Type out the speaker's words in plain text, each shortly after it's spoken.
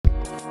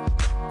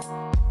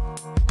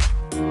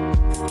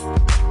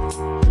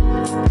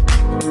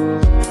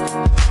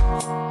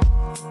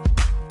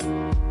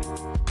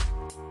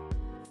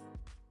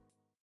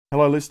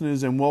Hello,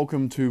 listeners, and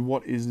welcome to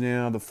what is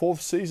now the fourth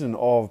season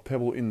of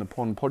Pebble in the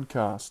Pond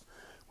podcast.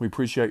 We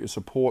appreciate your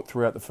support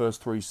throughout the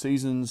first three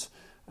seasons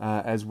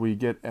as we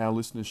get our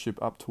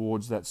listenership up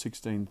towards that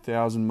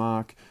 16,000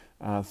 mark.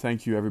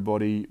 Thank you,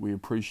 everybody. We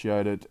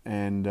appreciate it,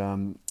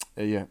 and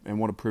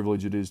what a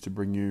privilege it is to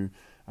bring you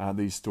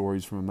these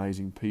stories from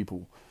amazing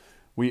people.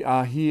 We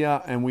are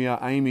here and we are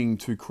aiming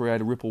to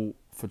create a ripple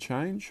for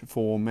change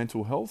for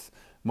mental health.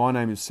 My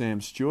name is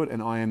Sam Stewart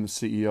and I am the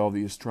CEO of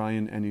the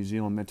Australian and New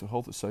Zealand Mental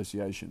Health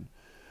Association.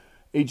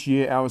 Each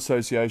year our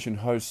association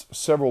hosts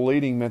several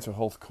leading mental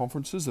health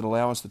conferences that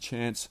allow us the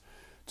chance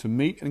to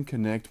meet and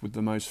connect with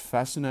the most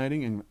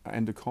fascinating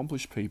and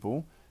accomplished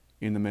people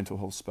in the mental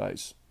health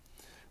space.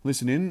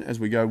 Listen in as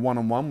we go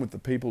one-on-one with the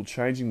people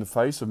changing the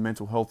face of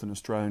mental health in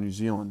Australia and New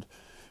Zealand.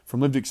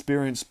 From lived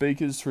experience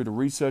speakers through to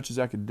researchers,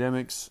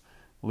 academics,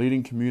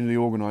 leading community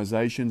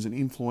organisations and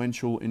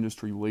influential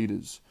industry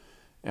leaders.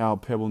 Our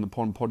Pebble in the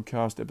Pond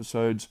podcast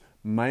episodes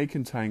may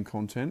contain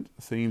content,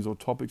 themes or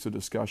topics of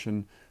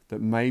discussion that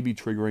may be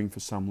triggering for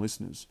some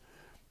listeners.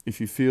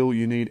 If you feel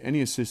you need any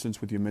assistance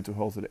with your mental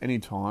health at any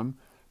time,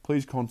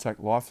 please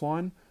contact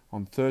Lifeline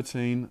on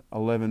 13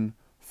 11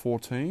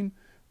 14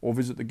 or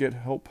visit the Get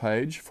Help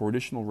page for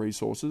additional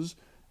resources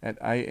at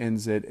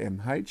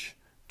anzmh.asn.au.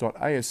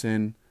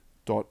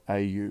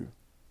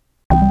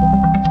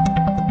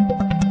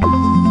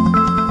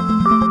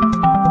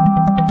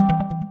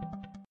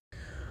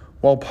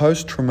 While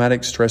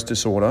post-traumatic stress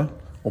disorder,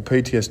 or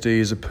PTSD,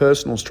 is a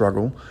personal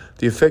struggle,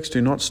 the effects do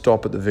not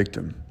stop at the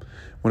victim.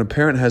 When a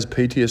parent has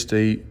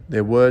PTSD,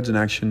 their words and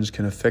actions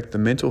can affect the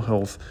mental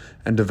health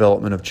and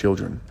development of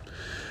children.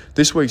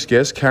 This week's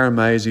guest, Karen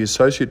May, is the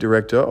Associate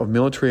Director of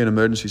Military and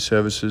Emergency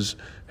Services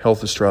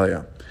Health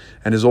Australia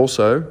and is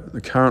also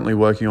currently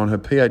working on her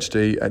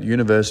PhD at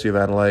University of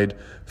Adelaide,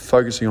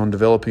 focusing on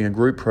developing a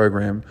group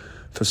program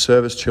for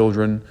service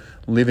children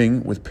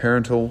living with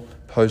parental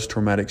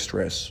post-traumatic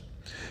stress.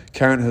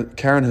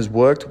 Karen has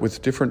worked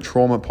with different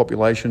trauma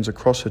populations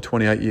across her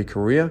 28-year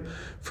career,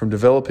 from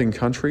developing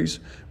countries,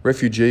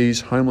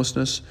 refugees,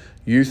 homelessness,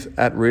 youth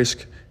at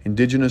risk,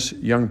 Indigenous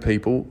young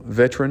people,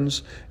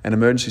 veterans, and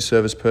emergency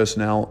service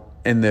personnel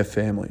and their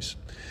families.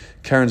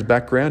 Karen's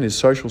background is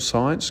social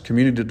science,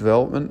 community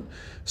development,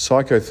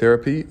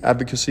 psychotherapy,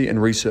 advocacy,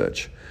 and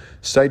research.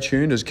 Stay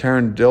tuned as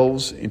Karen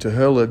delves into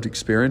her lived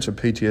experience of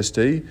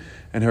PTSD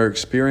and her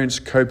experience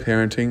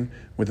co-parenting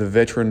with a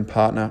veteran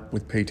partner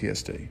with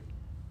PTSD.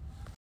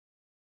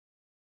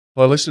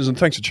 Hello, listeners, and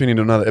thanks for tuning in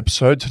to another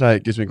episode. Today,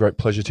 it gives me great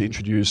pleasure to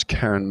introduce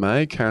Karen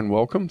May. Karen,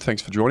 welcome.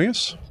 Thanks for joining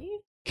us. Thank you.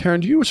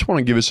 Karen, do you just want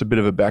to give us a bit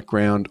of a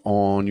background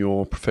on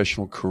your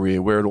professional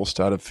career, where it all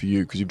started for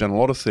you? Because you've done a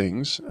lot of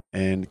things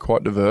and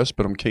quite diverse,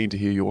 but I'm keen to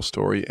hear your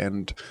story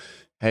and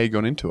how you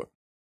got into it.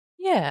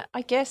 Yeah,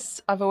 I guess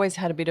I've always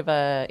had a bit of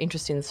an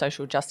interest in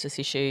social justice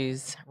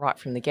issues right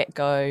from the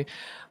get-go.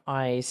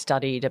 I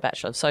studied a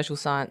Bachelor of Social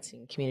Science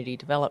in Community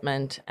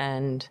Development,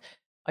 and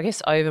I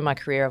guess over my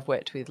career I've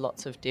worked with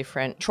lots of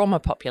different trauma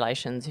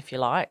populations, if you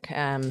like.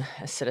 I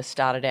sort of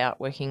started out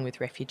working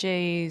with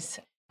refugees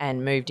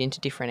and moved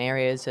into different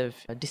areas of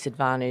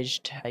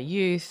disadvantaged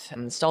youth,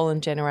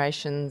 stolen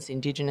generations,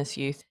 Indigenous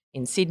youth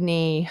in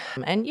Sydney,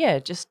 and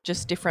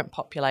just different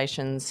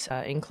populations,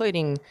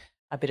 including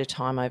a bit of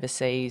time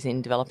overseas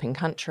in developing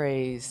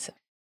countries.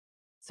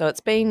 So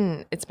it's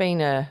been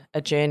a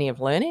journey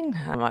of learning.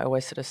 I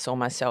always sort of saw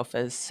myself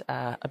as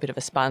a bit of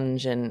a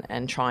sponge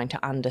and trying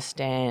to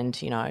understand,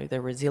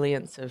 the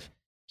resilience of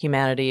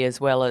humanity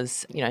as well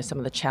as, some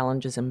of the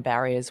challenges and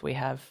barriers we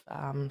have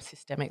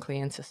systemically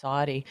in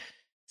society.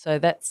 So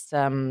that's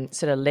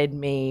sort of led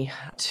me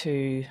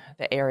to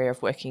the area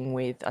of working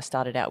with, I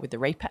started out with the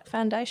REPAT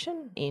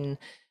Foundation in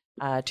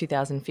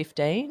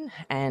 2015,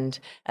 and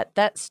at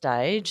that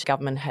stage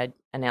government had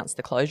announced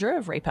the closure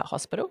of REPAT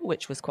Hospital,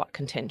 which was quite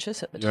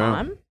contentious at the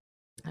time.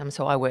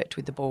 So I worked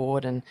with the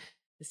board and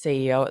the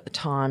CEO at the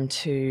time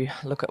to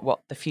look at what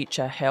the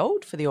future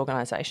held for the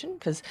organisation,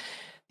 because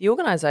the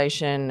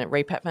organisation,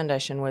 REPAT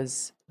Foundation,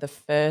 was the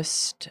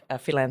first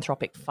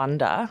philanthropic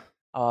funder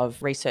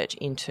of research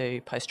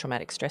into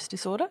post-traumatic stress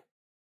disorder.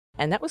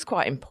 And that was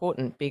quite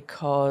important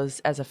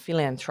because as a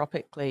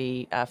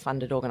philanthropically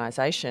funded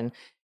organisation,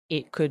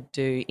 it could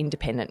do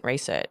independent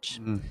research.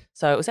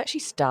 So it was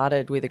actually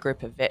started with a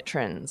group of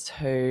veterans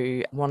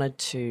who wanted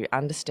to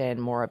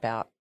understand more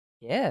about,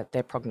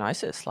 their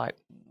prognosis, like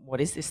what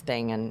is this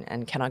thing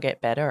and can I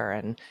get better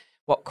and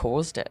what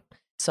caused it.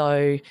 So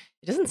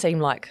it doesn't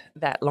seem like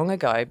that long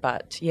ago,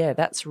 but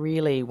that's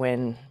really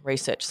when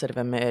research sort of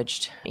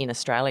emerged in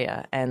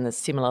Australia, and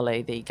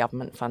similarly the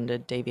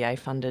government-funded,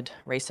 DVA-funded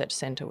research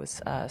centre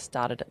was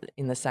started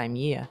in the same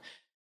year.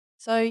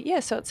 So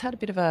it's had a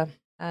bit of an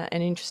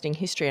interesting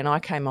history, and I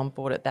came on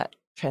board at that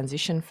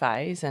transition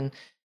phase, and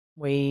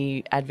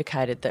we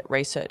advocated that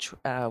research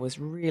was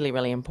really,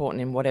 really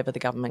important in whatever the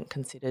government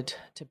considered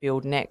to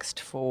build next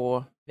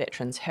for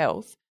veterans'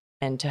 health,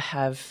 and to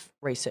have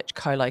research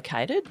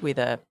co-located with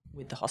the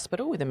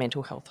hospital, with a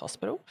mental health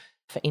hospital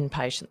for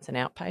inpatients and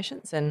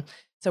outpatients. And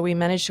So we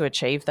managed to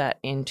achieve that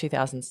in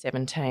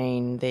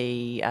 2017.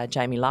 The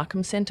Jamie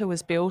Larkham Centre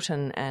was built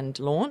and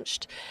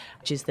launched,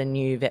 which is the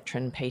new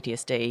veteran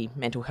PTSD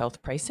mental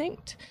health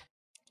precinct.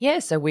 Yeah,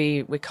 so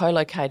we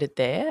co-located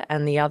there,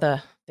 and the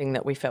other thing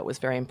that we felt was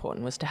very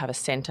important was to have a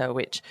centre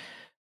which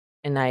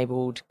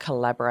enabled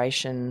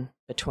collaboration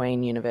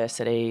between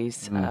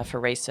universities for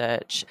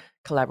research,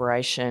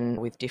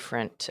 collaboration with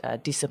different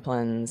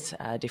disciplines,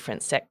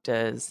 different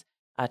sectors,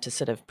 to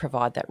sort of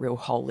provide that real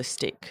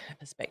holistic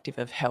perspective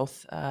of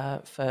health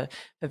for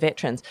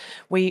veterans.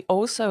 We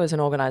also, as an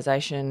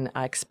organisation,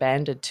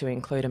 expanded to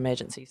include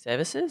emergency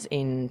services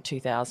in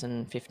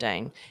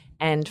 2015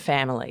 and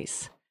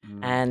families.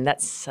 And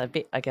that's a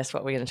bit, I guess,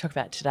 what we're going to talk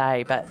about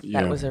today, but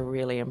that was a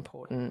really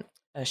important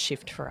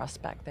shift for us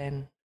back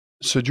then.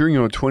 So during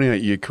your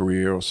 28-year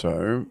career or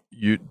so,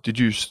 did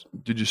you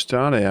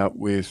start out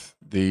with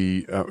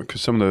the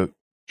because some of the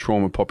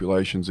trauma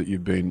populations that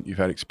you've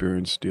had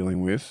experience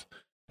dealing with,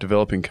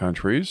 developing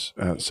countries,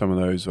 some of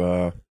those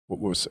are, what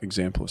was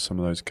example of some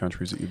of those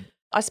countries that you?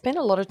 I spent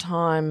a lot of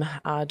time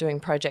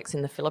doing projects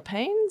in the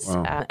Philippines,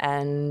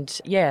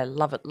 and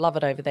love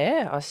it over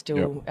there. I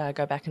still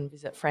go back and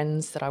visit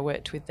friends that I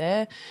worked with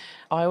there.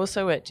 I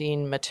also worked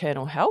in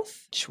maternal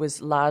health, which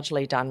was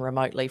largely done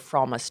remotely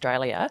from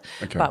Australia,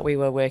 but we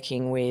were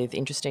working with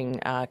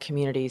interesting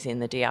communities in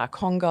the DR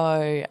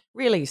Congo,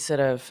 really sort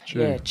of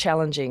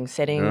challenging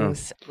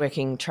settings,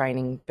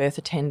 training birth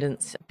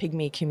attendants,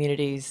 pygmy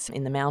communities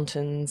in the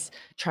mountains,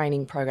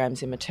 training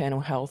programs in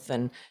maternal health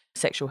and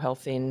sexual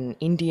health in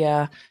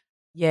India.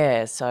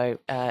 Yeah, so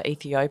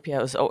Ethiopia,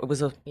 it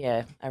was a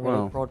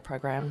really broad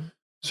program.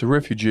 So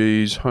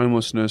refugees,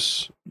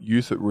 homelessness,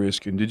 youth at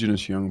risk,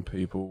 Indigenous young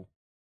people,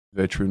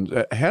 veterans.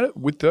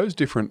 With those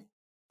different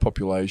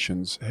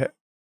populations,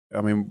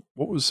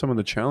 what was some of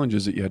the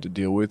challenges that you had to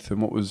deal with,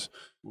 and what was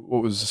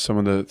some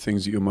of the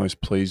things that you're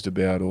most pleased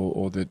about,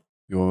 or that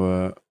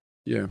you're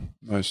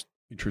most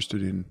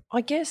interested in?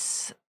 I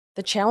guess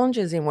the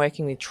challenges in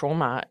working with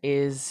trauma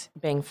is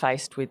being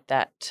faced with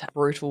that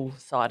brutal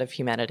side of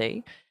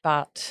humanity.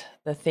 But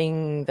the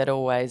thing that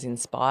always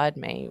inspired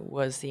me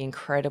was the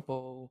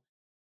incredible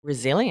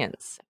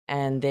resilience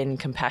and then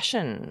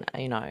compassion,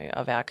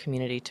 of our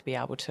community to be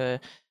able to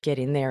get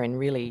in there in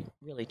really,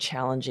 really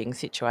challenging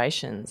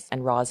situations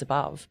and rise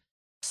above.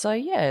 So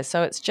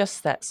it's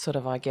just that sort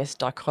of, I guess,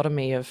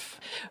 dichotomy of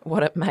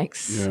what it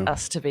makes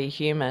us to be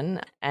human,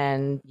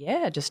 and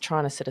just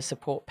trying to sort of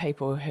support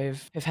people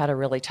who've had a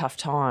really tough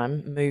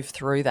time move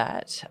through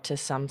that to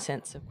some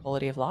sense of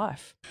quality of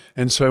life.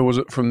 And so was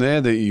it from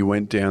there that you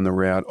went down the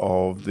route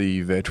of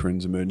the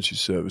Veterans Emergency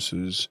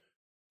Services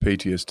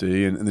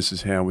PTSD, and this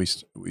is how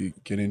we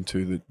get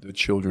into the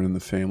children and the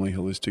family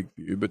holistic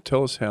view. But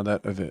tell us how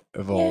that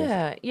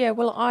evolved.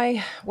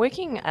 Well,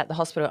 working at the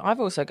hospital, I've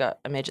also got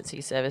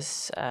emergency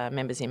service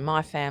members in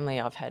my family.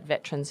 I've had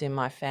veterans in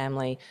my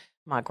family.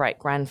 My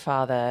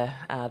great-grandfather,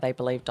 they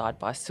believe, died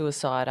by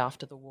suicide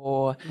after the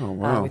war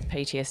with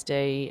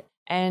PTSD.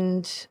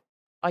 And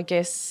I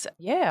guess,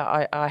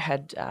 I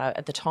had,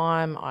 at the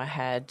time, I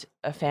had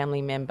a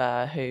family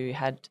member who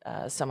had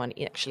someone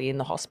actually in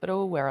the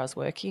hospital where I was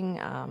working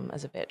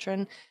as a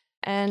veteran.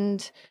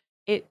 And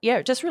it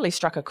just really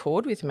struck a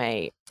chord with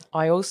me.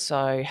 I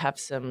also have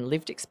some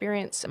lived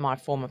experience. My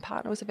former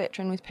partner was a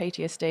veteran with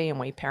PTSD, and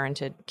we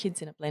parented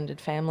kids in a blended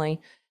family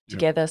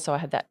together. So I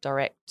had that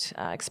direct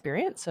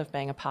experience of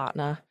being a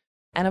partner.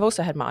 And I've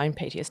also had my own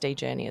PTSD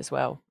journey as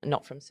well,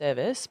 not from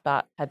service,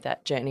 but had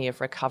that journey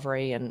of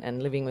recovery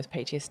and living with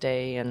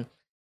PTSD.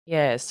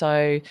 And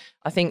so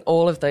I think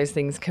all of those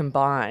things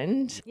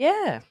combined,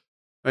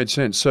 made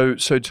sense. So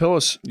tell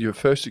us your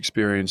first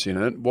experience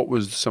in it. What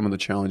was some of the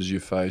challenges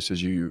you faced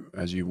as you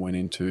went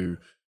into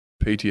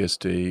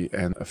PTSD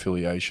and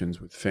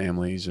affiliations with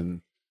families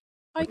and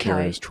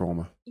vicarious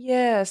trauma?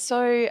 Yeah,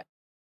 so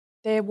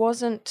there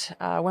wasn't,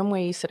 when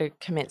we sort of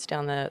commenced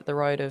down the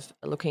road of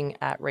looking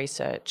at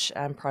research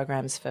and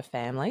programs for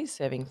families,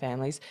 serving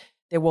families,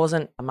 there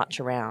wasn't much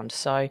around.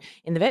 So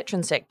in the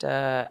veteran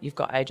sector, you've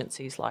got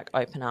agencies like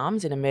Open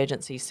Arms. In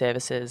emergency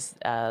services,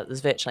 there's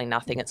virtually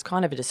nothing. It's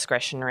kind of a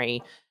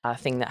discretionary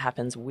thing that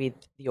happens with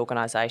the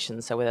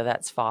organisation. So whether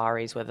that's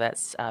fireys, whether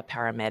that's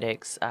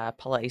paramedics,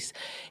 police,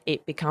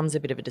 it becomes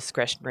a bit of a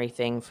discretionary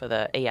thing for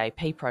the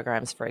EAP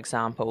programs, for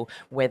example,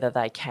 whether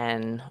they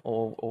can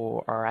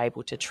or are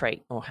able to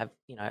treat or have,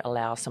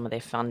 allow some of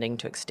their funding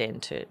to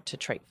extend to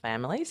treat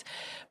families.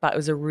 But it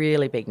was a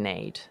really big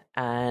need.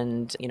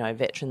 And,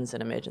 veterans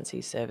and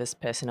emergency service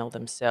personnel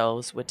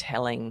themselves were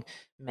telling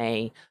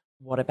me,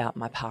 what about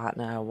my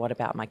partner? What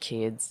about my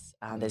kids?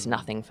 There's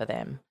nothing for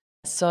them.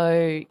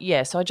 So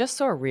I just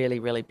saw a really,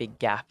 really big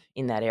gap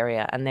in that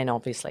area. And then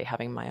obviously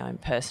having my own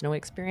personal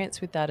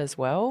experience with that as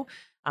well.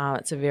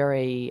 It's a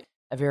very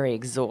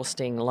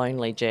exhausting,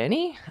 lonely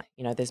journey.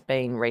 There's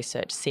been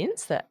research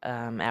since that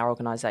our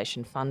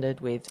organisation funded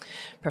with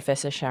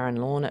Professor Sharon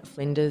Lorne at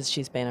Flinders.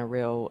 She's been a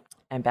real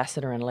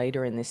ambassador and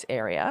leader in this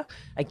area.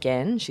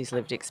 Again, she's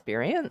lived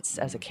experience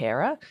as a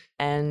carer.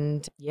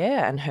 And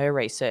yeah, and her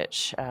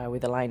research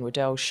with Elaine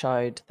Waddell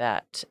showed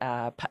that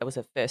it was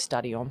a first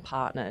study on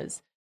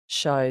partners,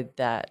 showed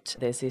that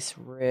there's this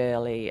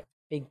really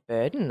big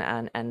burden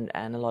and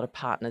a lot of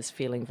partners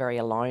feeling very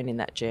alone in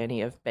that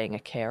journey of being a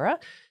carer.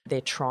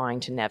 They're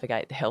trying to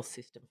navigate the health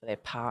system for their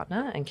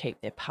partner and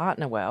keep their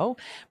partner well,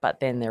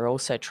 but then they're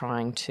also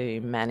trying to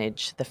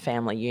manage the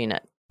family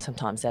unit.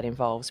 Sometimes that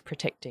involves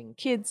protecting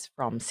kids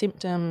from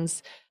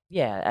symptoms.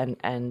 Yeah,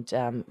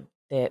 and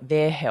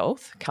their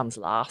health comes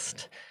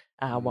last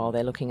while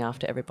they're looking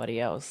after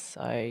everybody else.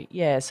 So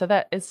yeah, so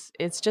that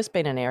it's just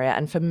been an area,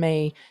 and for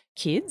me,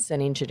 kids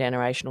and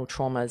intergenerational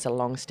trauma is a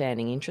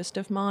long-standing interest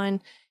of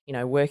mine. You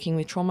know, working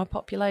with trauma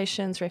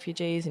populations,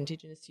 refugees,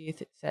 Indigenous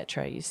youth,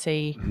 etc. You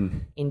see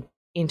in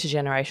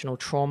intergenerational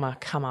trauma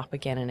come up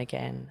again and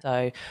again.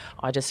 So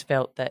I just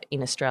felt that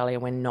in Australia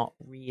we're not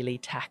really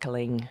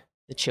tackling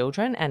the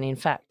children, and in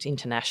fact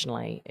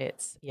internationally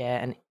it's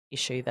an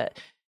issue that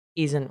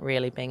isn't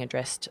really being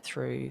addressed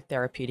through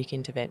therapeutic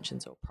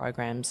interventions or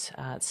programs.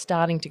 It's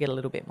starting to get a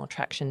little bit more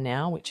traction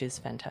now, which is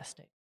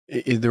fantastic.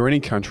 Is there any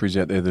countries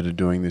out there that are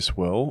doing this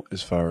well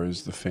as far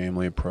as the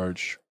family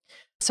approach?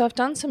 So I've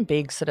done some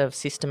big sort of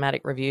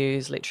systematic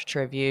reviews, literature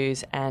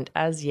reviews, and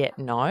as yet,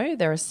 no.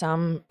 There are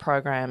some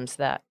programs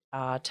that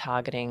are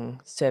targeting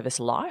service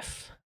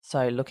life.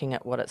 So looking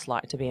at what it's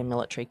like to be a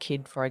military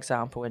kid, for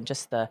example, and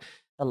just the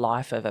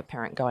life of a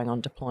parent going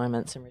on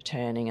deployments and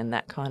returning and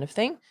that kind of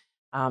thing.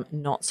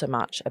 Not so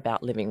much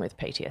about living with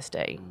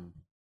PTSD.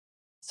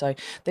 So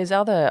there's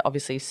other,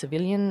 obviously,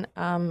 civilian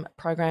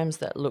programs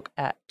that look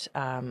at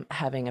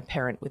having a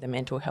parent with a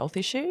mental health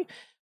issue,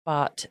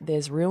 but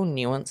there's real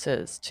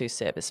nuances to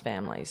service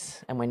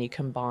families. And when you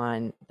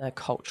combine the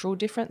cultural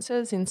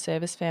differences in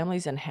service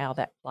families and how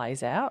that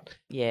plays out,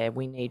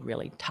 we need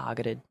really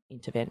targeted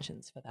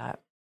interventions for that.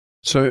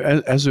 So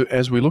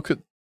as we look at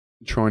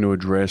trying to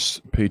address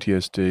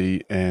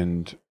PTSD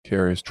and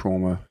vicarious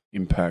trauma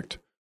impact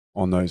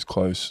on those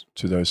close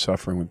to those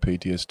suffering with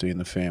PTSD in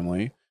the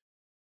family,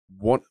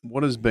 what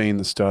has been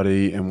the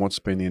study and what's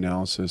been the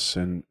analysis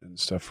and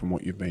stuff from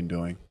what you've been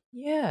doing?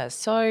 Yeah,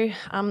 so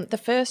the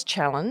first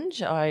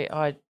challenge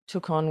I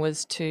took on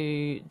was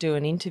to do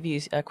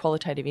a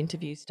qualitative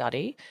interview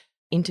study,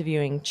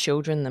 interviewing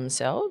children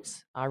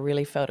themselves. I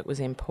really felt it was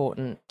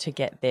important to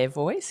get their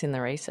voice in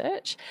the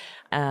research,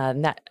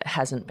 and that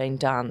hasn't been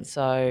done.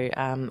 So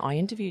I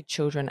interviewed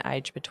children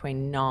aged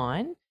between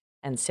 9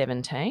 and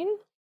 17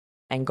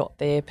 and got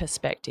their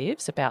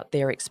perspectives about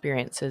their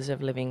experiences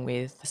of living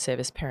with a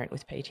service parent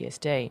with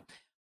PTSD.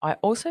 I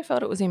also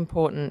felt it was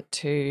important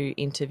to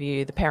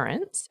interview the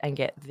parents and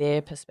get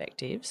their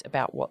perspectives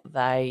about what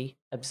they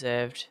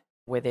observed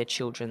were their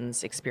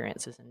children's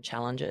experiences and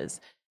challenges.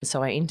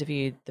 So I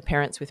interviewed the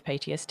parents with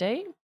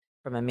PTSD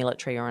from a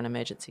military or an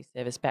emergency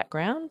service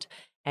background,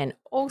 and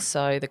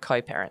also the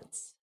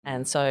co-parents.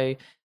 And so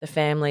the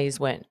families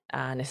weren't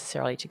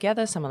necessarily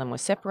together. Some of them were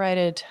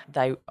separated.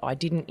 I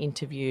didn't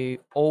interview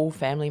all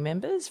family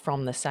members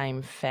from the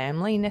same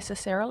family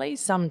necessarily.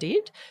 Some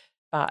did,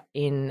 but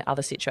in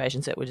other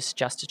situations it was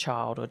just a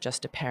child or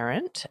just a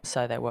parent.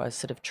 So they were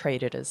sort of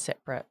treated as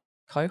separate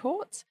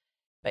cohorts.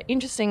 But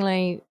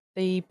interestingly,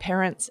 the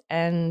parents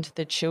and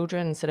the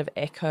children sort of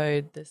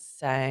echoed the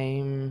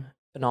same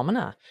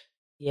phenomena.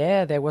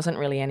 Yeah, there wasn't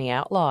really any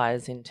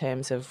outliers in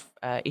terms of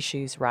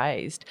issues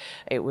raised.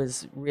 It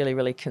was really,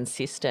 really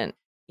consistent.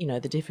 You know,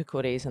 the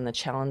difficulties and the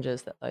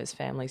challenges that those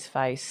families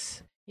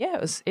face.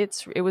 Yeah,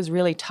 it was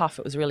really tough.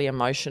 It was really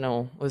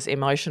emotional. It was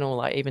emotional,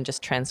 like even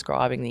just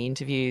transcribing the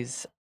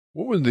interviews.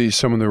 What were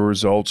some of the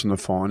results and the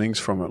findings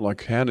from it?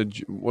 Like,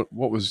 what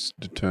was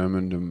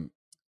determined?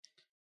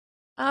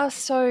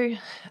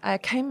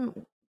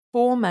 Came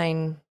 4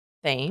 main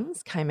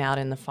themes came out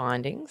in the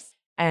findings.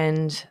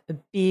 And the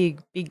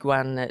big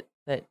one that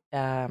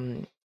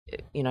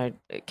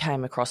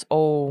came across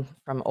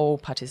from all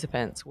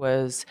participants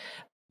was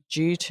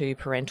due to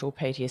parental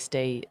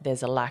PTSD,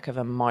 there's a lack of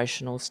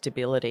emotional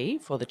stability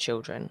for the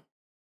children.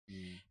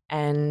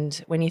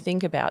 And when you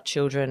think about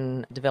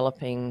children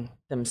developing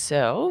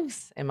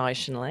themselves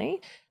emotionally,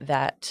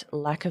 that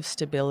lack of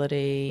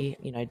stability,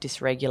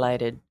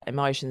 dysregulated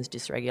emotions,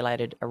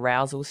 dysregulated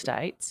arousal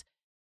states,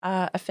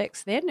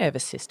 affects their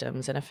nervous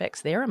systems and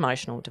affects their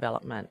emotional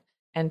development.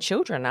 And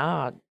children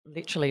are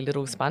literally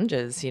little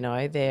sponges,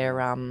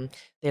 they're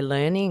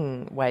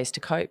learning ways to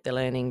cope, they're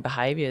learning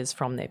behaviours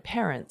from their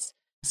parents.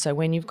 So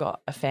when you've got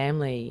a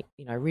family,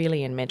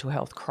 really in mental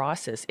health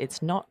crisis,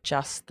 it's not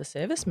just the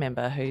service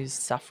member who's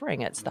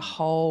suffering, it's the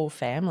whole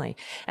family.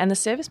 And the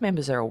service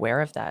members are aware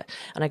of that.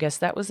 And I guess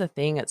that was the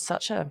thing, it's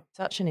such an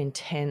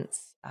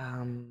intense,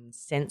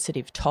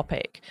 sensitive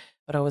topic.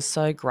 But I was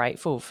so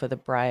grateful for the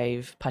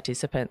brave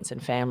participants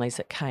and families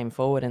that came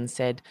forward and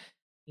said,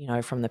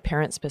 from the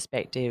parents'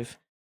 perspective,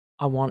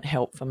 I want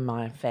help for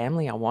my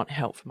family, I want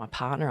help for my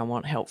partner, I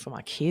want help for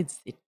my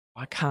kids.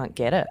 I can't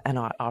get it. And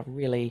I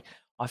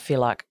I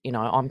feel like,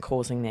 I'm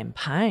causing them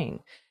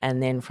pain.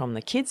 And then from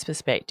the kids'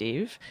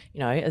 perspective,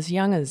 as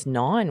young as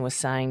 9 was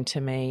saying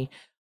to me,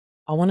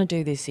 I want to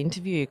do this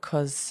interview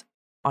because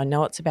I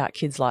know it's about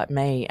kids like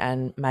me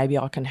and maybe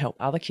I can help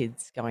other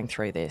kids going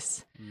through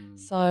this.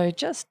 So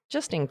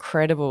just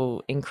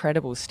incredible,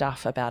 incredible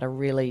stuff about a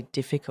really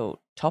difficult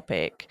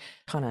topic,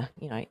 kind of,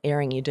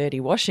 airing your dirty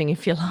washing,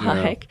 if you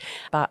like.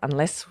 But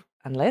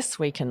unless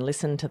we can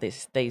listen to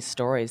these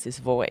stories, this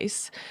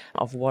voice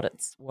of what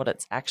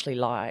it's actually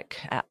like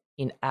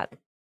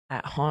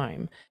at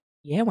home,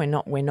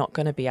 we're not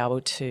going to be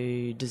able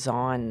to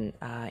design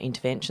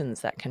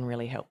interventions that can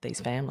really help these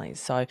families.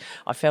 So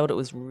I felt it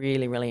was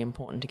really, really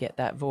important to get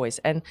that voice.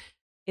 And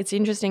it's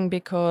interesting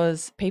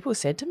because people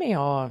said to me,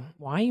 "Oh,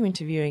 why are you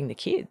interviewing the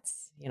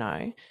kids?"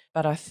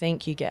 But I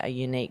think you get a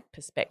unique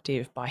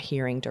perspective by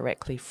hearing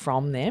directly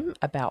from them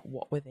about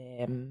what were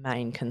their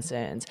main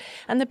concerns.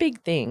 And the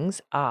big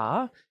things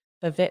are,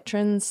 for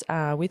veterans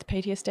with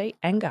PTSD,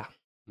 anger.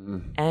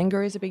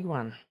 Anger is a big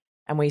one.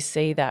 And we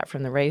see that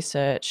from the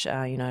research.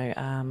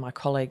 My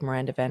colleague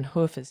Miranda Van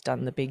Hoof has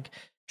done the big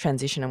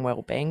transition and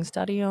wellbeing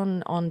study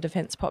on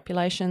defence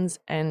populations,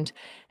 and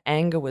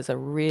anger was a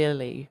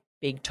really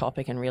big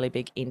topic and really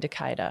big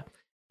indicator.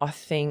 I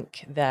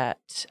think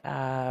that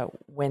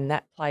when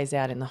that plays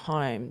out in the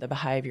home, the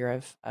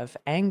behaviour of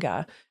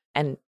anger,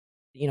 and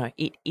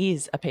it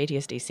is a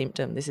PTSD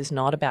symptom. This is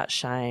not about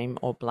shame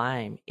or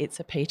blame. It's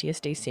a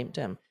PTSD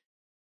symptom.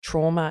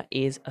 Trauma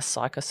is a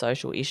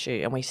psychosocial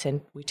issue, and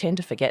we tend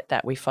to forget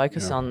that. We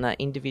focus on the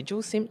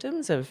individual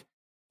symptoms of,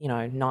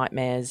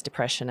 nightmares,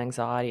 depression,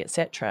 anxiety,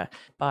 etc.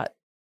 But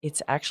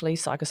it's actually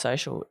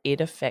psychosocial.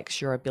 It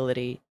affects your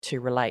ability to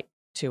relate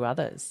to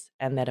others,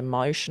 and that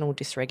emotional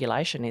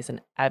dysregulation is an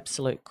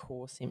absolute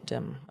core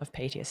symptom of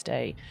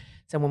PTSD.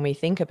 So when we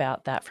think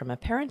about that from a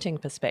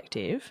parenting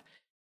perspective,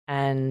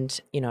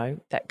 and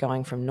that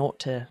going from 0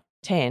 to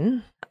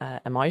 10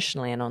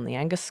 emotionally and on the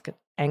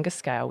anger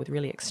scale with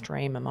really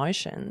extreme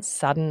emotions,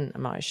 sudden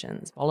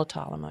emotions,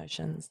 volatile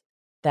emotions,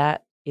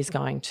 that is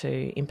going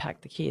to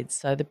impact the kids.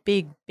 So the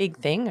big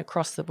thing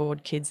across the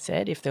board, kids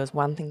said, if there was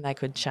one thing they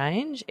could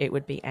change, it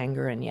would be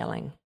anger and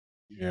yelling.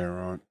 Yeah,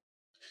 right.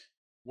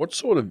 What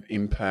sort of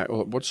impact,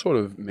 or what sort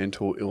of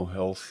mental ill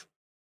health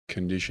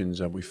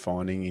conditions are we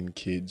finding in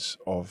kids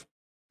of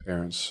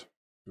parents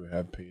who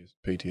have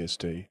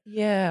PTSD?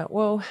 Yeah,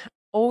 well,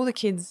 all the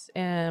kids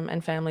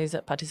and families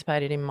that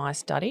participated in my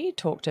study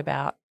talked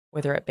about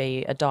whether it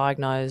be a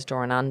diagnosed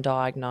or an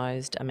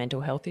undiagnosed a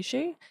mental health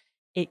issue.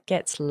 It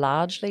gets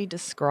largely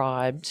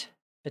described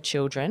for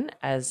children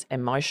as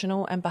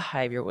emotional and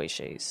behavioural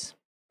issues.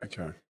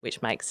 Okay.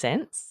 Which makes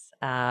sense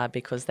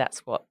because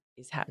that's what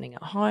is happening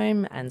at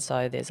home. And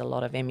so there's a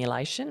lot of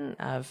emulation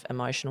of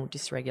emotional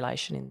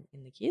dysregulation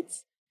in the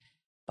kids.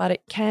 But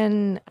it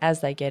can,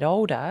 as they get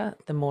older,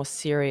 the more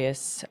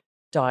serious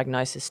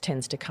diagnosis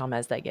tends to come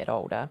as they get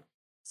older.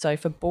 So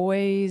for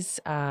boys,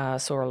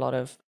 saw a lot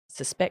of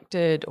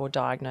suspected or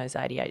diagnosed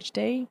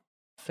ADHD.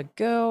 For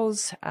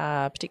girls,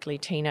 particularly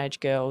teenage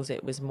girls,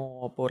 it was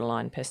more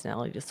borderline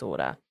personality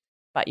disorder.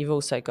 But you've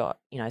also got,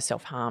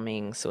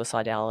 self-harming,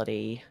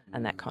 suicidality,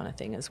 and that kind of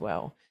thing as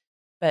well.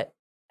 But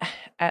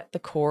at the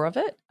core of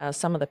it,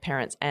 some of the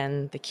parents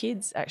and the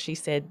kids actually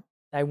said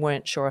they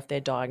weren't sure if their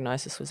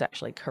diagnosis was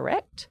actually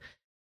correct,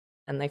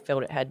 and they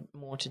felt it had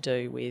more to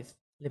do with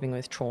living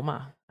with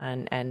trauma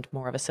and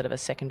more of a sort of a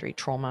secondary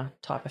trauma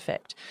type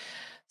effect.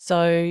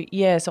 So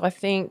I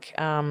think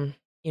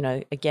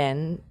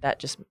again that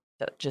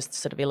just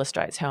sort of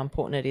illustrates how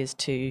important it is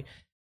to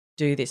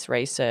do this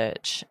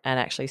research and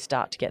actually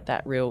start to get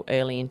that real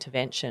early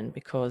intervention,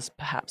 because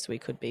perhaps we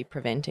could be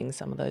preventing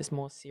some of those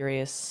more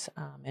serious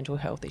mental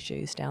health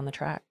issues down the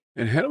track.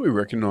 And how do we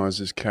recognise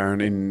this,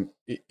 Karen?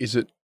 Is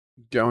it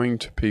going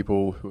to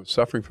people who are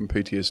suffering from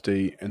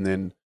PTSD and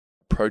then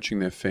approaching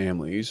their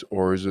families,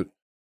 or is it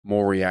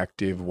more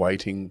reactive,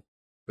 waiting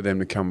for them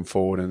to come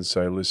forward and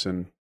say,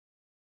 listen,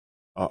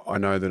 I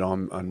know that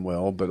I'm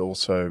unwell, but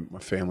also my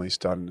family's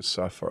starting to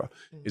suffer.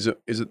 Is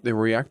it the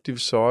reactive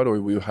side, or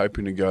are we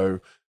hoping to go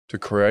to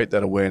create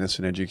that awareness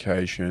and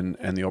education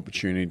and the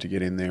opportunity to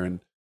get in there and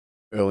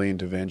early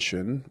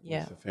intervention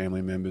with the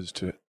family members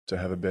to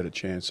have a better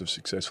chance of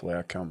successful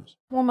outcomes?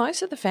 Well,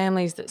 most of the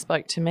families that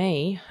spoke to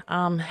me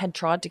had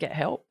tried to get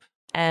help,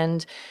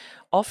 and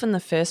often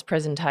the first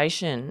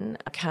presentation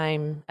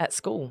came at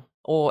school,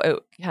 or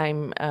it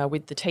came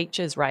with the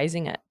teachers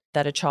raising it,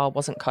 that a child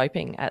wasn't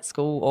coping at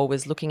school, or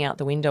was looking out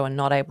the window and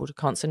not able to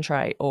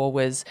concentrate, or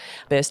was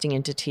bursting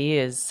into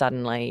tears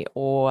suddenly,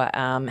 or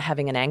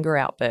having an anger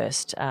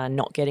outburst,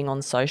 not getting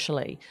on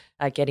socially,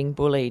 getting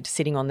bullied,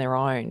 sitting on their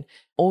own.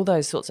 All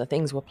those sorts of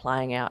things were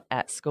playing out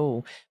at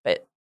school.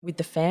 But with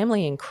the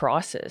family in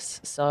crisis,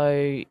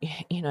 so,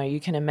 you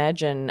can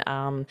imagine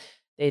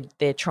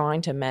they're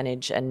trying to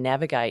manage and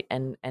navigate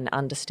and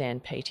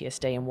understand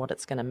PTSD and what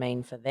it's going to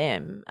mean for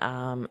them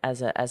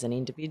as an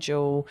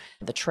individual,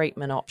 the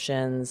treatment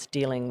options,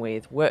 dealing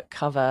with work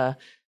cover,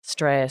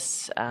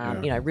 stress,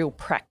 real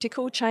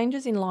practical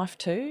changes in life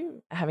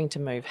too, having to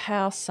move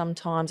house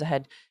sometimes. I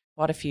had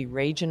quite a few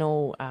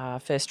regional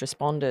first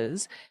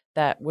responders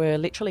that were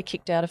literally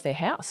kicked out of their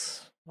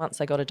house once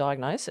they got a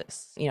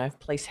diagnosis,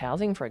 police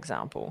housing, for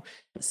example.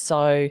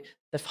 So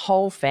the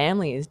whole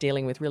family is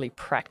dealing with really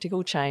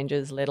practical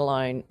changes, let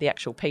alone the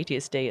actual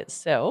PTSD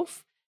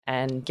itself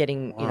and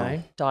getting,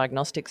 Wow.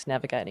 diagnostics,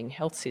 navigating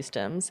health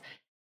systems.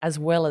 As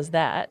well as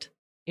that,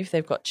 if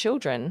they've got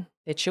children,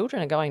 their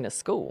children are going to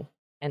school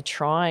and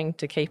trying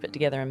to keep it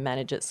together and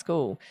manage at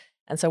school.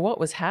 And so what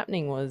was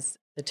happening was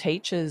the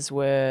teachers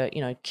were,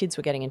 kids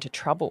were getting into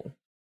trouble.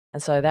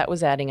 And so that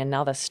was adding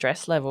another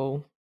stress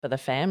level for the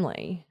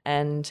family.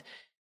 And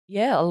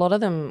yeah, a lot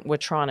of them were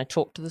trying to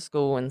talk to the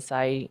school and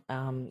say,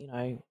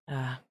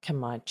 can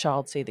my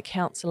child see the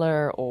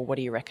counsellor, or what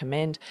do you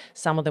recommend?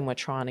 Some of them were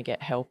trying to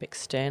get help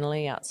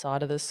externally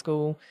outside of the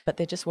school, but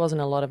there just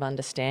wasn't a lot of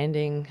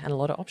understanding and a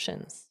lot of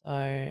options.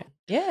 So,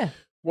 yeah.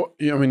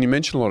 I mean, you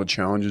mentioned a lot of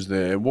challenges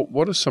there.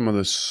 What are some of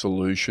the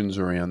solutions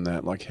around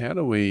that? Like, how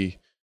do we?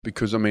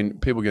 Because I mean,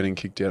 people getting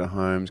kicked out of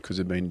homes because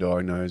they've been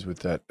diagnosed with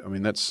that. I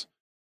mean, that's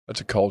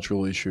a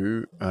cultural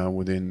issue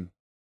within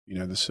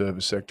the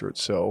service sector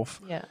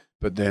itself. Yeah.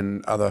 But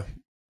then other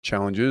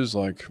challenges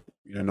like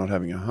not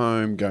having a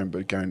home, going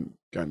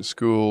to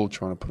school,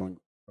 trying to put on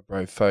a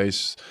brave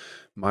face,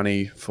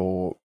 money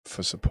for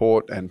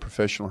support and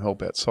professional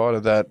help outside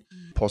of that,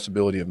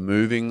 possibility of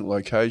moving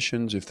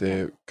locations if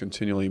they're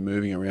continually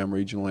moving around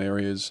regional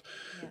areas.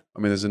 Yeah. I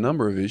mean, there's a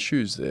number of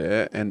issues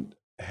there, and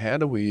how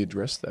do we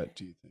address that,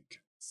 do you think?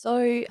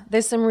 So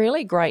there's some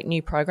really great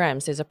new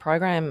programs. There's a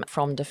program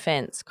from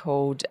Defence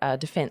called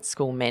Defence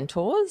School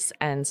Mentors,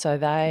 and so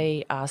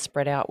they are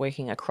spread out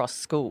working across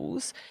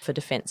schools for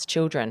Defence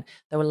children.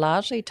 They were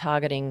largely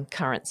targeting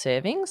current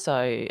serving,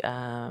 so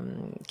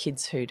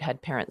kids who'd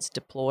had parents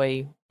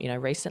deploy,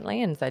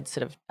 recently, and they'd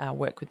sort of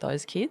work with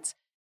those kids.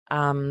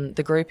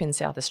 The group in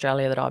South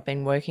Australia that I've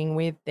been working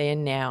with, they're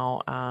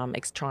now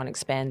trying to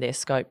expand their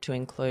scope to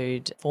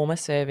include former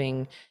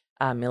serving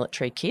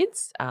military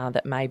kids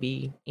that may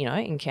be,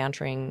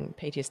 encountering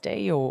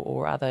PTSD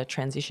or other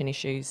transition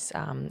issues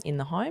in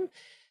the home.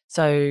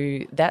 So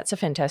that's a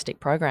fantastic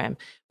program.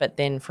 But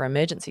then for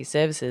emergency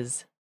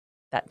services,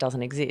 that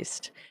doesn't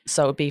exist.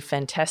 So it'd be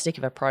fantastic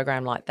if a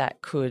program like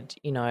that could,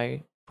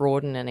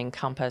 broaden and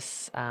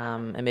encompass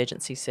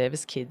emergency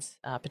service kids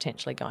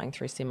potentially going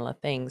through similar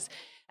things.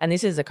 And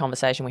this is a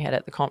conversation we had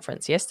at the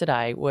conference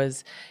yesterday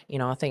was,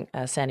 I think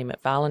Sandy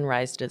McFarlane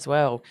raised it as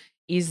well.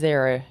 Is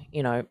there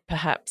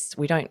perhaps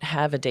we don't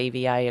have a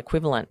DVA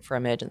equivalent for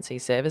emergency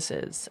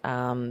services.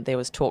 There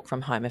was talk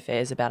from Home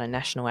Affairs about a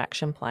national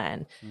action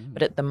plan.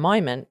 But at the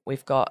moment,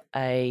 we've got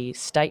a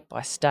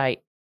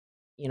state-by-state,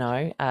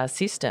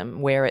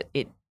 system where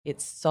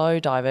it's so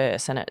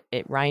diverse and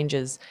it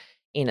ranges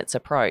in its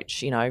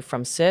approach,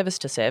 from service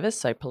to service,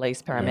 so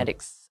police,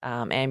 paramedics,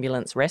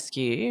 ambulance,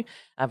 rescue,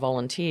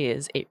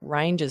 volunteers. It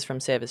ranges from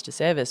service to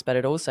service, but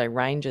it also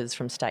ranges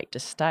from state to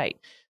state.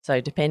 So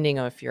depending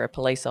on if you're a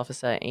police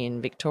officer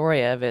in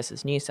Victoria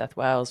versus New South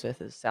Wales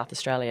versus South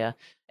Australia,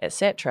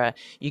 etc.,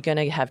 you're going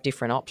to have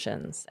different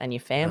options and your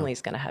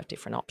family's going to have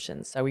different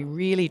options. So we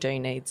really do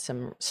need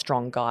some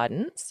strong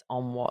guidance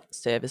on what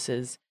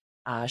services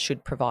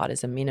should provide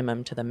as a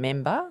minimum to the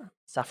member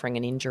suffering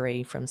an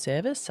injury from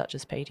service, such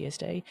as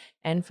PTSD,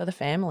 and for the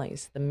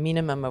families, the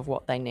minimum of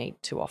what they need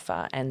to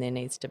offer, and there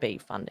needs to be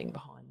funding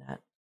behind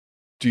that.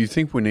 Do you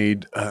think we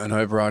need an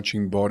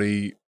overarching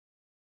body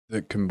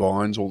that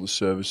combines all the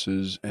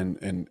services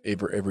and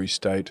every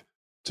state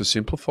to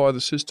simplify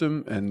the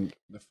system and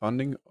the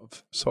funding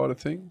side of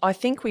things? I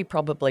think we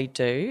probably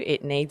do.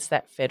 It needs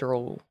that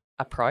federal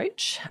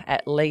approach,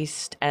 at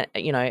least,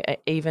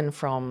 even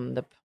from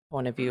the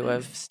point of view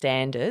of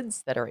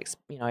standards that are,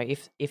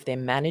 if they're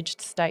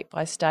managed state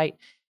by state,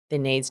 there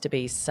needs to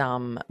be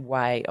some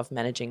way of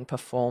managing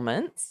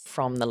performance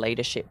from the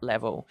leadership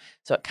level.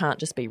 So it can't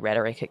just be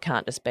rhetoric. It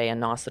can't just be a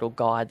nice little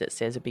guide that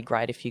says it'd be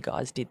great if you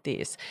guys did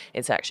this.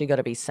 It's actually got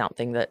to be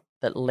something that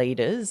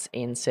leaders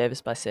in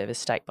service by service,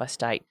 state by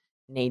state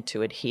need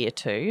to adhere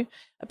to,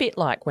 a bit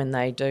like when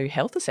they do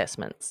health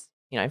assessments.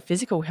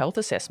 Physical health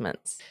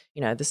assessments,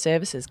 the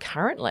services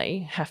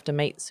currently have to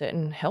meet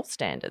certain health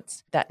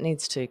standards. That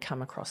needs to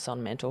come across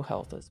on mental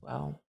health as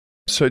well.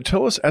 So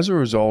tell us, as a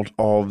result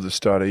of the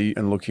study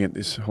and looking at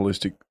this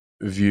holistic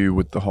view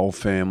with the whole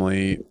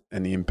family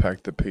and the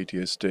impact that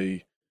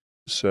PTSD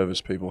service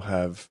people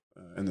have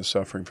and the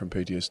suffering from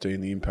PTSD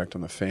and the impact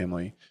on the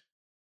family,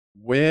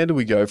 where do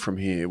we go from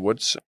here?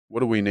 What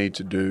do we need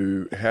to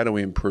do? How do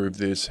we improve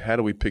this? How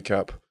do we pick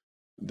up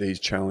these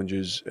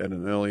challenges at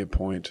an earlier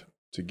point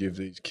to give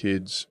these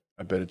kids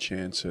a better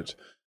chance at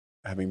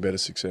having better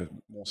success,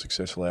 more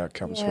successful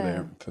outcomes for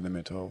their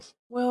mental health?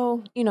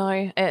 Well,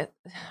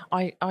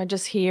 I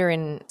just hear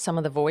in some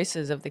of the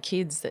voices of the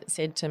kids that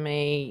said to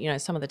me,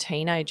 some of the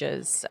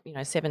teenagers,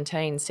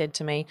 17, said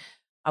to me,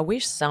 I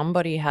wish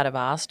somebody had have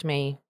asked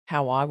me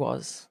how I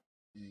was.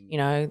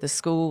 The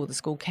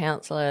school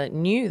counsellor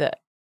knew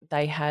that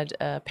they had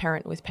a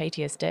parent with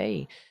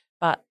PTSD,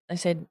 but they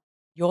said,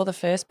 you're the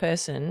first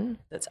person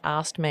that's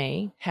asked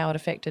me how it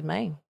affected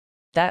me.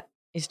 That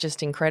is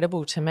just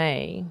incredible to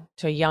me,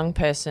 to a young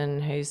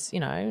person who's,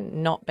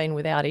 not been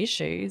without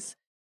issues,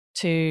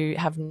 to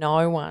have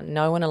no one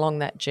along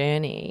that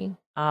journey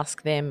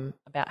ask them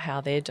about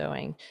how they're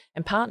doing.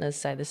 And partners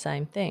say the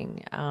same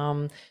thing.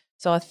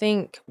 So I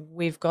think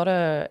we've got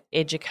to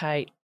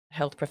educate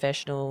health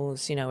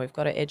professionals, we've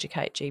got to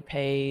educate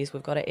GPs,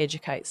 we've got to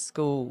educate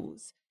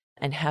schools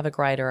and have a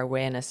greater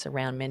awareness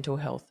around mental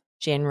health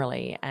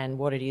generally and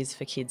what it is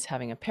for kids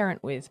having a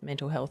parent with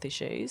mental health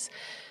issues.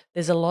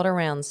 There's a lot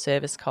around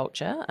service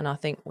culture, and I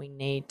think we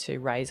need to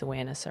raise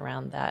awareness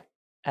around that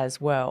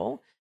as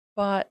well.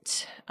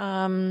 But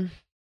some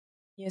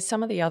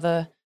of the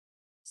other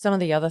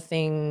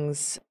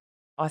things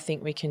I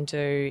think we can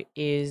do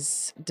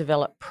is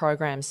develop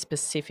programs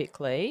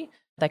specifically.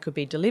 They could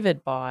be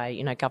delivered by,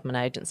 government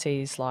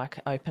agencies like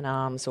Open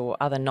Arms or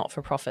other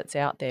not-for-profits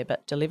out there,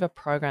 but deliver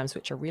programs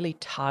which are really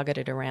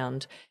targeted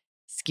around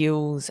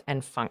skills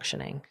and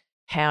functioning.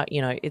 How,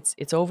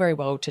 it's all very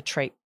well to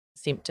treat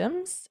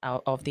symptoms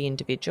of the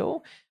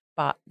individual,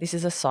 but this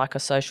is a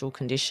psychosocial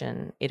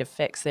condition. It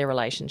affects their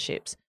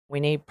relationships. We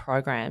need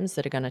programs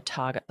that are going to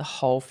target the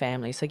whole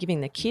family. So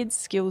giving the kids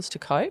skills to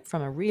cope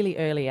from a really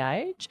early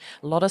age.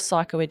 A lot of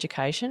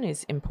psychoeducation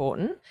is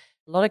important.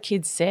 A lot of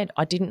kids said,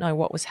 I didn't know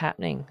what was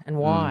happening and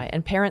why.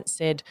 And parents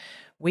said,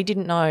 we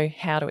didn't know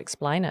how to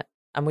explain it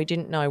and we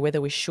didn't know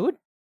whether we should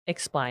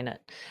explain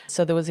it.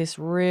 So there was this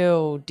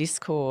real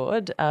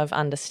discord of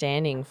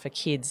understanding for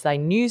kids. They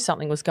knew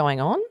something was going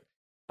on,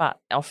 but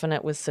often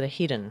it was sort of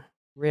hidden.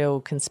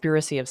 Real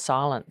conspiracy of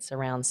silence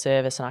around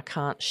service, and I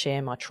can't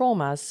share my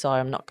traumas, so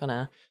I'm not going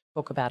to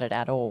talk about it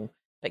at all.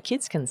 But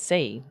kids can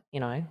see,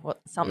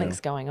 what something's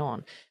going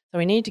on. So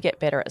we need to get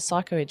better at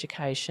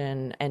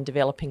psychoeducation and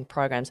developing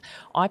programs.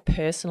 I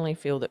personally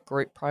feel that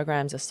group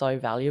programs are so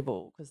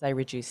valuable because they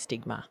reduce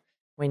stigma.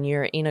 When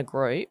you're in a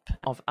group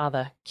of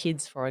other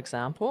kids, for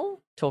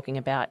example, talking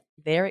about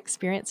their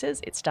experiences,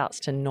 it starts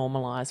to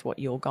normalise what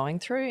you're going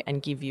through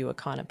and give you a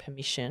kind of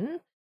permission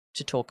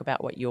to talk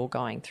about what you're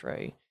going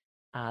through.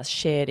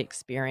 Shared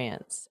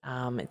experience.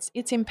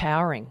 It's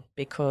empowering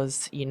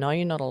because you're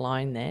not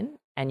alone then,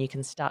 and you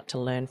can start to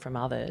learn from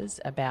others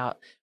about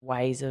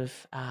ways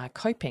of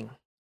coping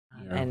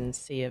and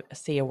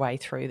see a way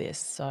through this.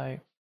 So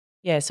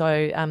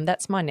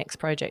that's my next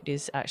project,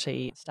 is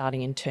actually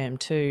starting in term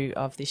 2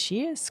 of this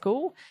year's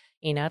school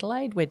in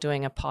Adelaide. We're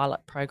doing a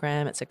pilot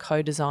program. It's a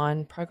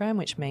co-design program,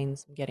 which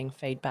means getting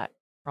feedback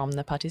from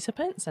the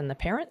participants and the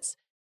parents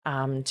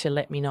to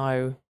let me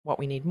know what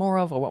we need more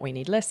of or what we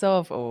need less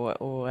of,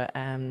 or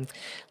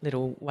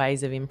little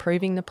ways of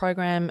improving the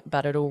program.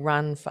 But it'll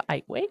run for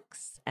 8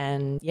 weeks.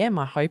 And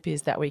my hope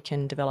is that we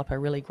can develop a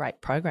really great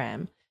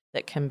program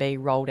that can be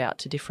rolled out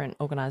to different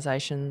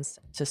organisations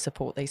to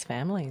support these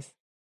families.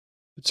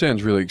 It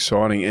sounds really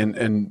exciting.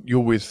 And you're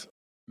with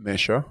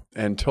Mesha,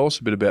 and tell us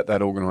a bit about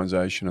that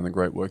organisation and the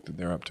great work that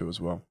they're up to as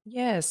well.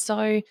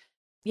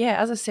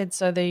 As I said,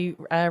 so the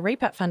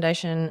REPAT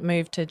Foundation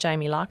moved to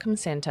Jamie Larkham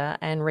Centre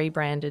and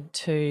rebranded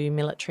to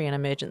Military and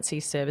Emergency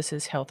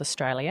Services Health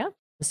Australia.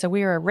 So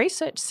we're a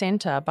research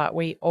centre, but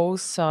we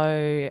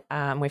also,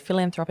 we're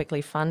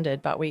philanthropically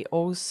funded, but we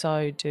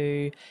also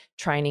do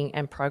training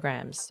and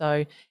programs.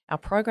 So our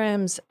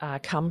programs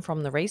come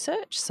from the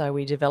research, so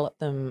we develop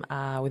them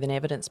with an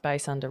evidence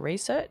base under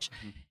research.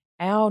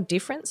 Our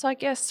difference, I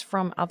guess,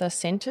 from other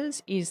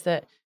centres is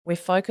that we're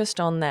focused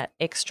on that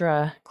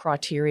extra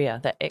criteria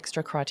of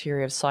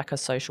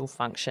psychosocial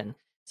function.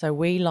 So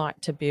we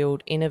like to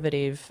build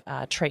innovative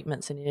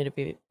treatments and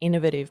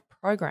innovative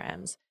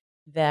programs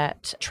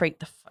that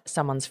treat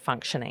someone's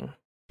functioning,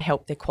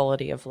 help their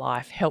quality of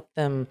life, help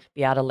them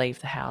be able to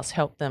leave the house,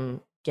 help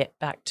them get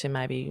back to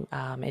maybe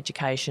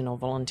education or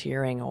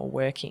volunteering or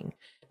working.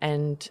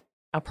 And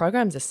our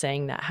programs are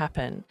seeing that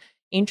happen.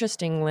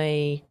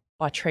 Interestingly,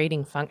 by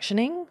treating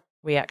functioning,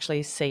 we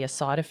actually see a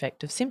side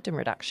effect of symptom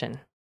reduction.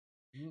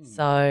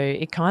 So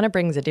it kind of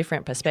brings a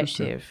different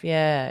perspective.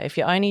 Yeah, if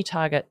you only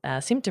target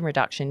symptom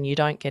reduction, you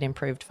don't get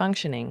improved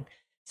functioning.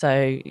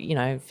 So,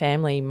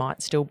 family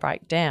might still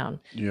break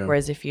down.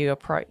 Whereas if you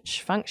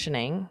approach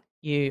functioning,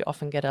 you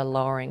often get a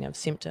lowering of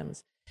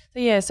symptoms.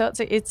 So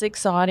it's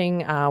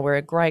exciting. We're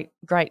a great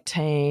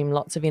team,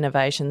 lots of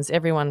innovations,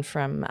 everyone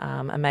from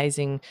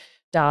amazing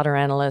data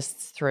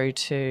analysts through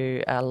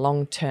to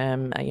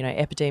long-term,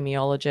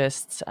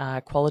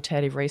 epidemiologists,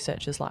 qualitative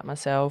researchers like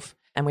myself.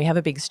 And we have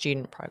a big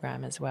student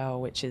program as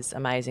well, which is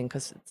amazing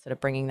because it's sort of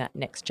bringing that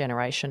next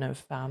generation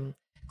of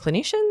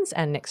clinicians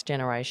and next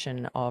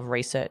generation of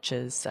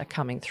researchers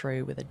coming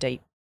through with a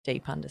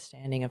deep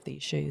understanding of the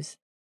issues.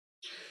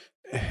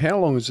 How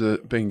long has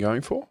it been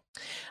going for?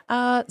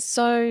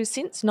 So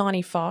since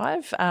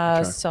 95.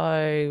 Okay.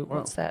 So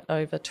what's that,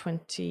 over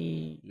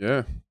 20?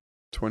 Yeah,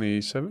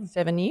 27?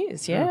 7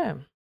 years, yeah.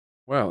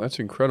 Wow, that's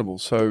incredible.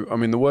 So, I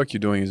mean, the work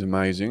you're doing is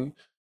amazing.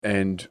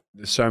 And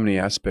there's so many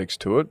aspects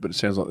to it, but it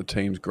sounds like the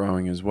team's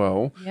growing as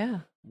well.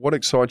 Yeah. What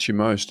excites you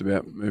most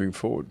about moving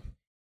forward?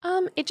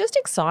 It just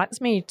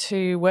excites me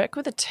to work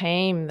with a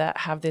team that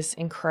have this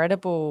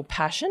incredible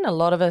passion. A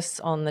lot of us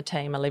on the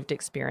team are lived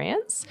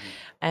experience,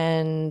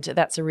 and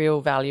that's a real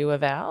value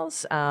of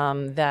ours,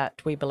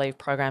 that we believe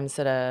programs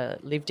that are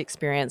lived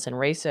experience and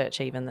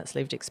research even that's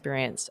lived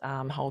experience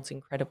holds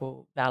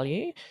incredible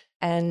value.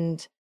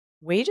 And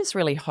we just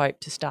really hope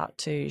to start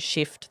to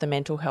shift the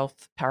mental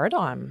health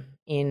paradigm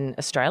in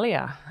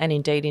Australia and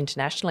indeed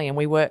internationally. And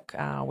we work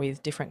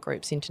with different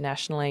groups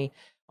internationally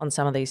on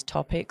some of these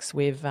topics.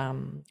 We've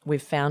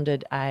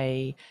founded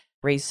a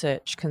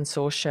research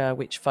consortia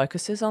which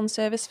focuses on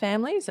service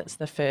families. It's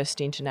the first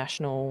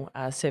international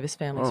service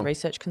families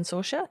research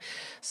consortia.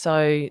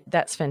 So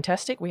that's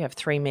fantastic. We have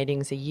 3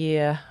 meetings a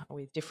year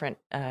with different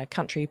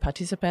country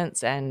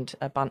participants and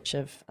a bunch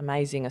of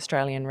amazing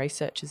Australian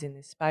researchers in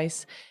this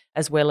space,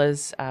 as well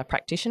as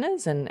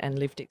practitioners and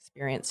lived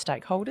experience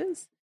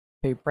stakeholders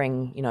who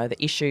bring, the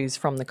issues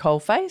from the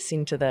coalface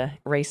into the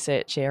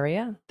research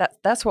area.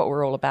 That's what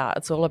we're all about.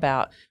 It's all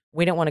about,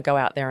 we don't want to go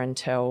out there and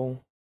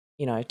tell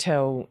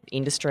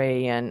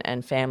industry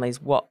and families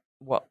what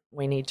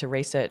we need to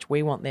research.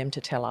 We want them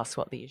to tell us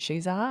what the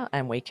issues are,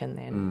 and we can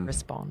then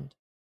respond.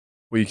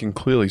 Well, you can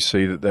clearly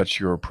see that that's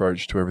your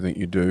approach to everything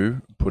you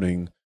do,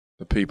 putting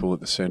the people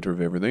at the centre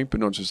of everything, but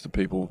not just the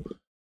people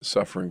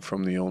suffering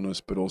from the illness,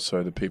 but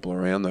also the people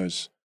around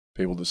those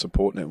people, the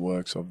support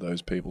networks of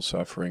those people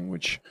suffering,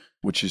 which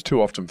is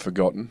too often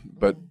forgotten,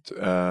 but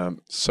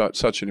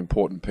such an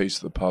important piece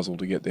of the puzzle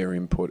to get their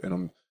input. And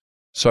I'm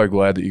so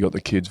glad that you got the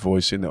kids'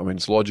 voice in there. I mean,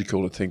 it's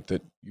logical to think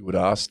that you would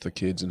ask the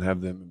kids and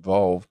have them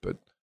involved, but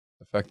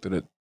the fact that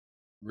it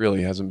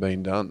really hasn't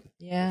been done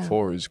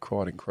before is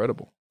quite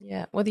incredible.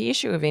 Yeah, well, the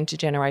issue of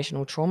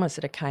intergenerational trauma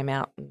sort of came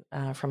out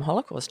from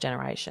Holocaust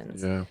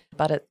generations. Yeah.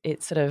 But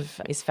it sort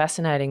of is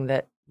fascinating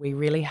that we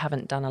really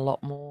haven't done a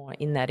lot more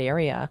in that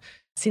area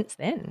since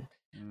then.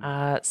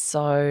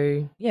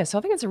 So I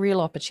think it's a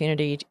real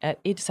opportunity.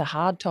 It's a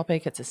hard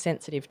topic, it's a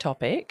sensitive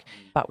topic,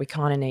 but we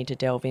kind of need to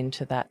delve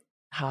into that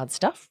hard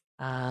stuff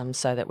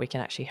so that we can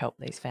actually help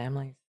these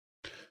families.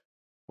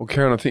 Well,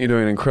 Karen, I think you're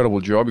doing an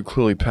incredible job. You're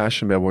clearly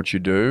passionate about what you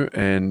do,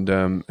 and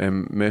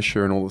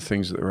Mesha and all the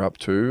things that they're up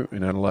to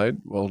in Adelaide.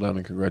 Well done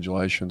and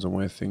congratulations on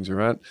where things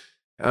are at.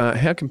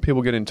 How can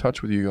people get in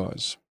touch with you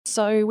guys?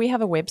 So we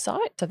have a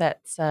website. So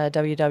that's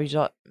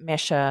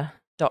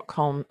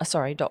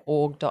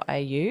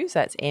www.mesha.org.au. So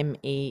that's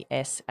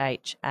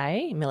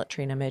MESHA,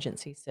 Military and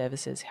Emergency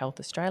Services Health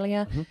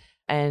Australia.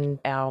 And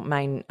our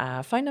main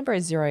phone number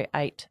is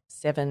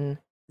 087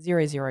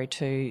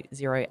 002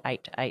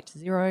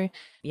 0880.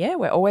 Yeah,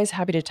 we're always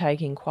happy to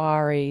take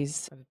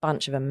inquiries. A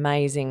bunch of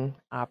amazing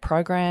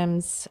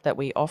programs that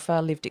we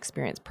offer, lived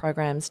experience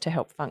programs to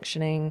help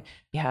functioning.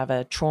 We have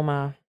a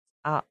trauma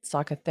art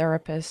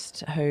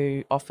psychotherapist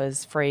who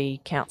offers free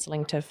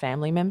counselling to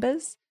family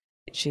members,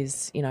 which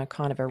is,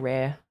 kind of a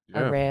rare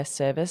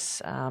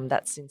service.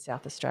 That's in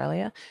South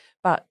Australia.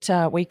 But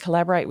we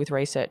collaborate with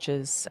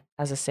researchers,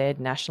 as I said,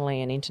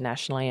 nationally and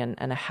internationally, and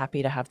are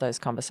happy to have those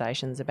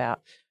conversations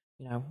about,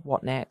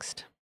 what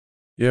next.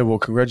 Yeah, well,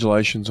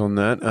 congratulations on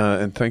that.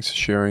 And thanks for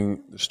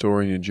sharing the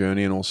story and your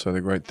journey and also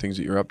the great things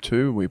that you're up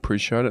to. We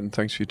appreciate it, and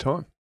thanks for your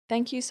time.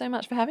 Thank you so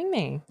much for having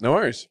me. No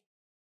worries.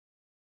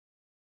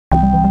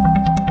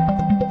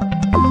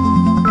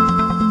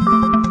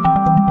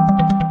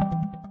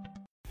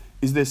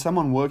 Is there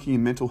someone working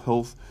in mental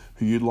health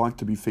who you'd like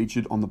to be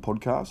featured on the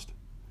podcast?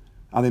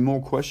 Are there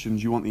more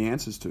questions you want the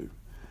answers to?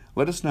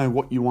 Let us know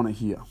what you want to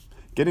hear.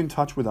 Get in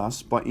touch with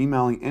us by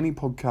emailing any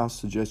podcast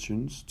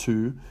suggestions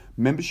to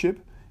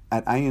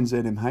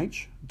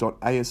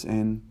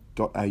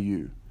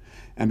membership@anzmh.asn.au.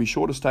 And be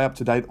sure to stay up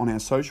to date on our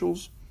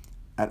socials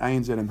at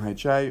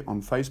ANZMHA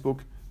on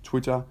Facebook,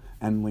 Twitter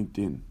and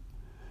LinkedIn.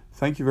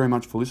 Thank you very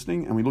much for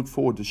listening, and we look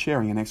forward to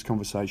sharing our next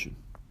conversation.